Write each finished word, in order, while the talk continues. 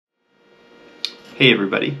Hey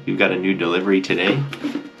everybody, we've got a new delivery today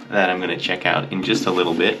that I'm going to check out in just a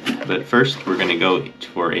little bit, but first we're going to go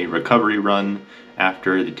for a recovery run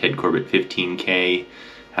after the Ted Corbett 15K.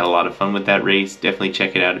 Had a lot of fun with that race. Definitely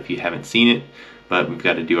check it out if you haven't seen it, but we've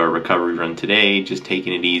got to do our recovery run today, just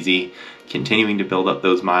taking it easy, continuing to build up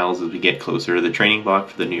those miles as we get closer to the training block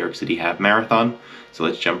for the New York City Half Marathon. So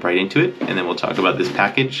let's jump right into it, and then we'll talk about this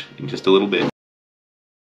package in just a little bit.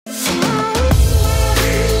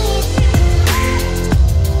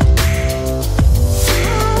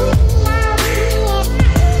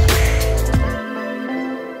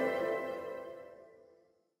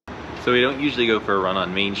 So we don't usually go for a run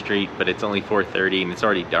on Main Street, but it's only 4:30 and it's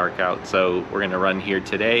already dark out, so we're gonna run here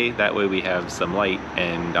today. That way we have some light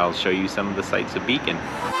and I'll show you some of the sights of Beacon.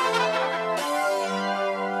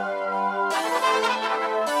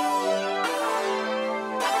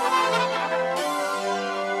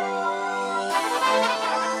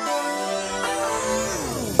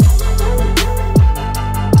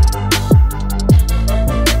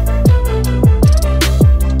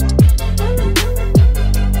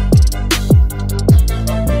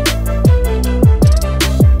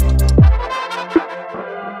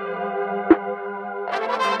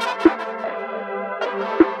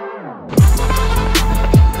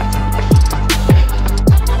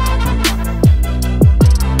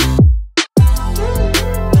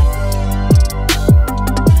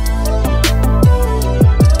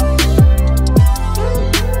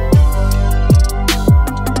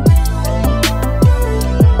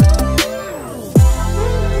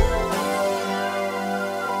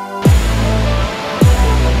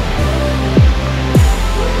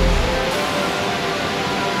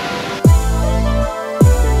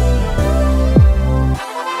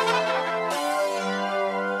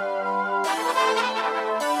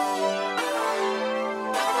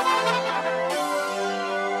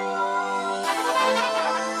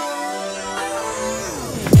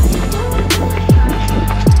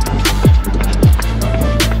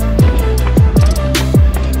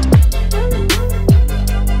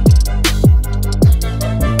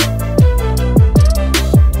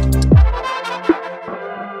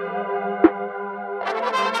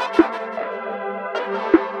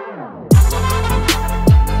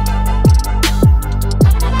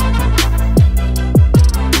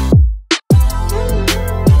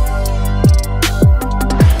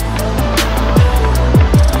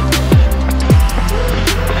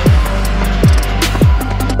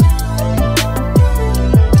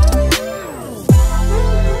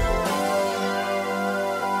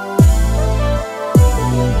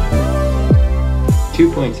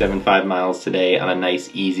 2.75 miles today on a nice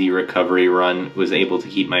easy recovery run. Was able to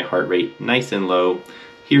keep my heart rate nice and low.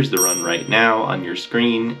 Here's the run right now on your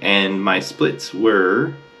screen, and my splits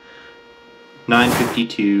were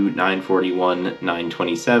 9:52, 9:41,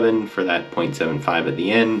 9:27 for that 0.75 at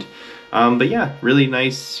the end. But yeah, really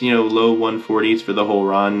nice, low 140s for the whole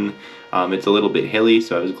run. It's a little bit hilly,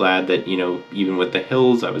 so I was glad that, even with the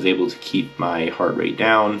hills, I was able to keep my heart rate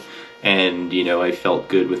down. And I felt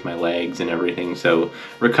good with my legs and everything, so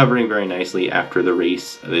recovering very nicely after the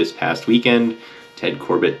race this past weekend, Ted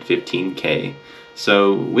Corbett 15K.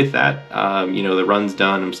 So with that, the run's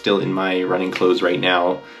done. I'm still in my running clothes right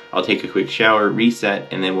now. I'll take a quick shower, reset,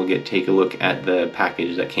 and then we'll take a look at the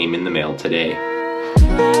package that came in the mail today.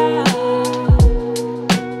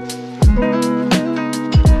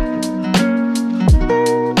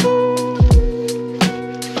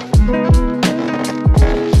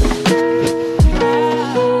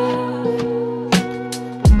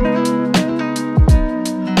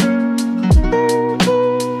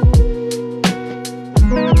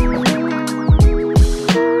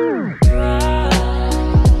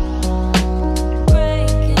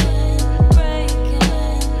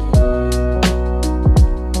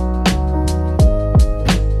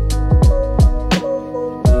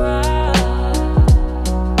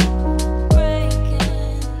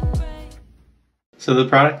 So the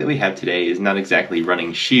product that we have today is not exactly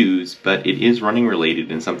running shoes, but it is running related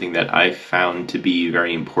and something that I've found to be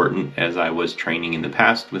very important as I was training in the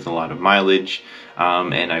past with a lot of mileage,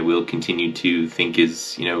 and I will continue to think is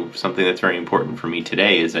something that's very important for me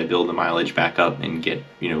today as I build the mileage back up and get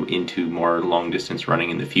into more long distance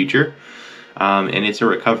running in the future. And it's a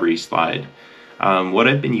recovery slide. What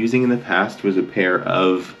I've been using in the past was a pair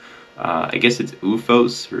of I guess it's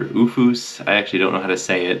UFOs or UFUs. I actually don't know how to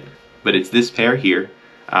say it. But it's this pair here,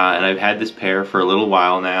 and I've had this pair for a little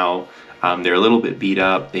while now. They're a little bit beat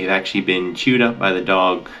up. They've actually been chewed up by the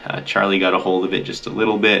dog. Charlie got a hold of it just a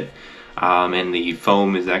little bit. and the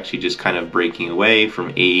foam is actually just kind of breaking away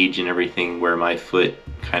from age and everything, where my foot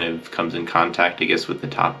kind of comes in contact, I guess, with the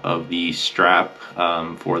top of the strap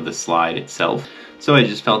for the slide itself. So I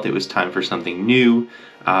just felt it was time for something new,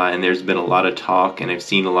 and there's been a lot of talk, and I've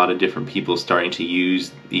seen a lot of different people starting to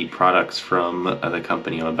use the products from the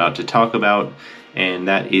company I'm about to talk about, and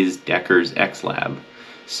that is Decker's X-Lab.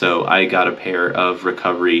 So I got a pair of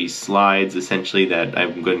recovery slides, essentially, that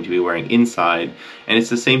I'm going to be wearing inside, and it's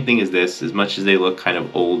the same thing as this. As much as they look kind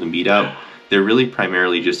of old and beat up, they're really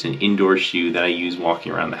primarily just an indoor shoe that I use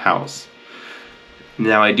walking around the house.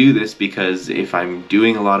 Now I do this because if I'm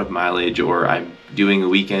doing a lot of mileage, or I'm doing a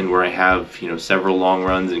weekend where I have, several long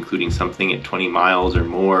runs, including something at 20 miles or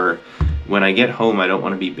more, when I get home I don't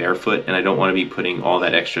want to be barefoot, and I don't want to be putting all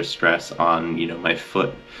that extra stress on, my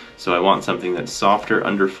foot. So I want something that's softer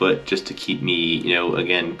underfoot, just to keep me,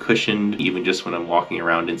 again, cushioned, even just when I'm walking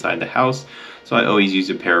around inside the house. So I always use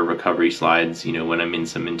a pair of recovery slides, when I'm in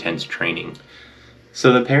some intense training.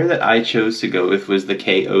 So the pair that I chose to go with was the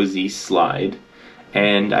KOZ slide.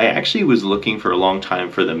 And I actually was looking for a long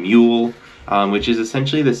time for the Mule, which is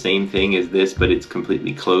essentially the same thing as this, but it's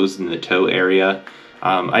completely closed in the toe area.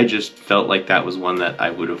 I just felt like that was one that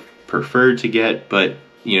I would have preferred to get, but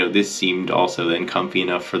this seemed also then comfy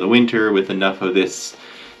enough for the winter, with enough of this,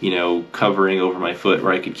 covering over my foot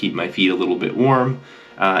where I could keep my feet a little bit warm,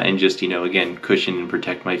 and just, again, cushion and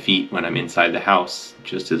protect my feet when I'm inside the house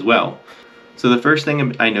just as well. So the first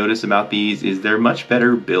thing I notice about these is they're much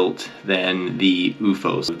better built than the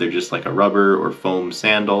UFOs. They're just like a rubber or foam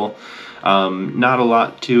sandal. Not a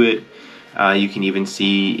lot to it. You can even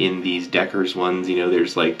see in these Decker's ones,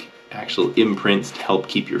 there's like actual imprints to help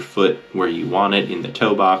keep your foot where you want it in the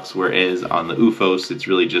toe box, whereas on the UFOs it's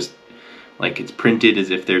really just like it's printed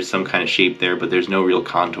as if there's some kind of shape there, but there's no real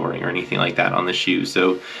contouring or anything like that on the shoe.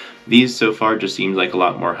 So these so far just seems like a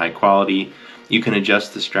lot more high quality. You can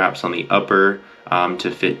adjust the straps on the upper to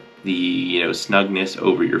fit the snugness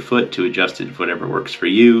over your foot, to adjust it to whatever works for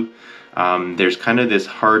you. There's kind of this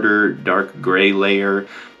harder dark gray layer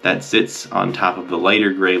that sits on top of the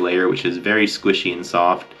lighter gray layer, which is very squishy and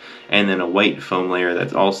soft, and then a white foam layer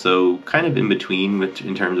that's also kind of in between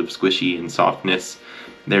in terms of squishy and softness.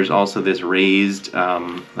 There's also this raised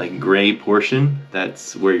like gray portion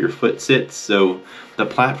that's where your foot sits, so the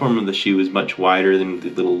platform of the shoe is much wider than the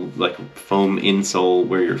little like foam insole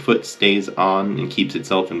where your foot stays on and keeps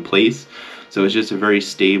itself in place. So it's just a very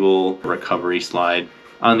stable recovery slide.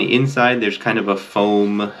 On the inside there's kind of a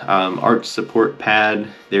foam arch support pad.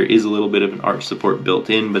 There is a little bit of an arch support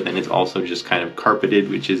built in, but then it's also just kind of carpeted,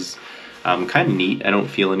 which is kind of neat. I don't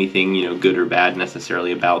feel anything good or bad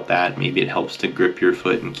necessarily about that. Maybe it helps to grip your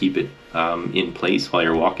foot and keep it in place while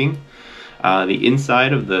you're walking. The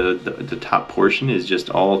inside of the top portion is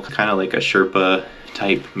just all kind of like a Sherpa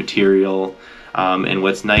type material, and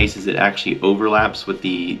what's nice is it actually overlaps with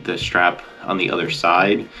the strap on the other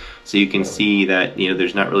side, so you can see that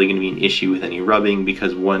there's not really going to be an issue with any rubbing,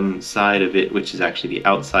 because one side of it, which is actually the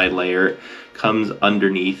outside layer, comes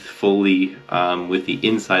underneath fully with the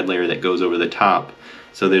inside layer that goes over the top.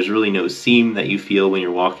 So there's really no seam that you feel when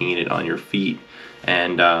you're walking in it on your feet,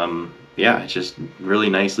 and yeah, it's just really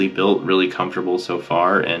nicely built, really comfortable so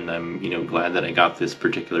far, and I'm glad that I got this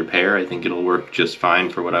particular pair. I think it'll work just fine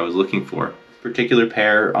for what I was looking for. Particular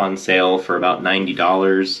pair on sale for about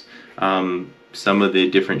 $90. Some of the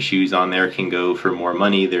different shoes on there can go for more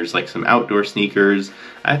money. There's like some outdoor sneakers.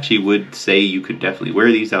 I actually would say you could definitely wear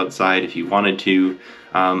these outside if you wanted to.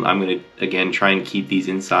 I'm gonna again try and keep these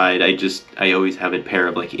inside. I always have a pair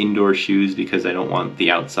of like indoor shoes because I don't want the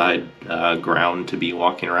outside ground to be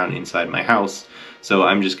walking around inside my house. So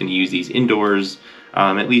I'm just gonna use these indoors,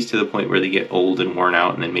 at least to the point where they get old and worn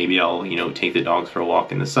out, and then maybe I'll take the dogs for a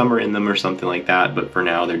walk in the summer in them or something like that. But for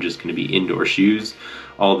now they're just going to be indoor shoes,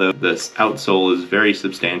 although the outsole is very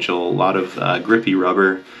substantial, a lot of grippy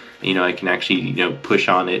rubber. I can actually push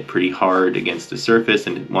on it pretty hard against the surface,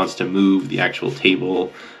 and it wants to move the actual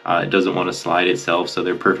table. It doesn't want to slide itself, so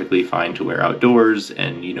they're perfectly fine to wear outdoors,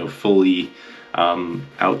 and fully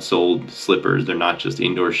outsoled slippers. They're not just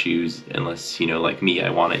indoor shoes unless like me,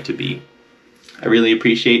 I want it to be. I really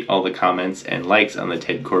appreciate all the comments and likes on the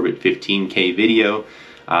Ted Corbett 15K video.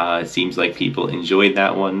 It seems like people enjoyed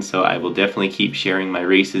that one, so I will definitely keep sharing my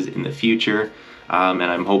races in the future. And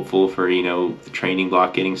I'm hopeful for the training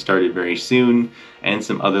block getting started very soon, and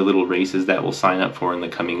some other little races that we'll sign up for in the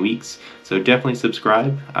coming weeks. So definitely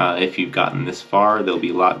subscribe if you've gotten this far. There'll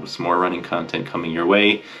be lots more running content coming your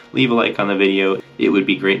way. Leave a like on the video. It would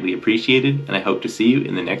be greatly appreciated, and I hope to see you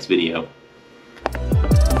in the next video.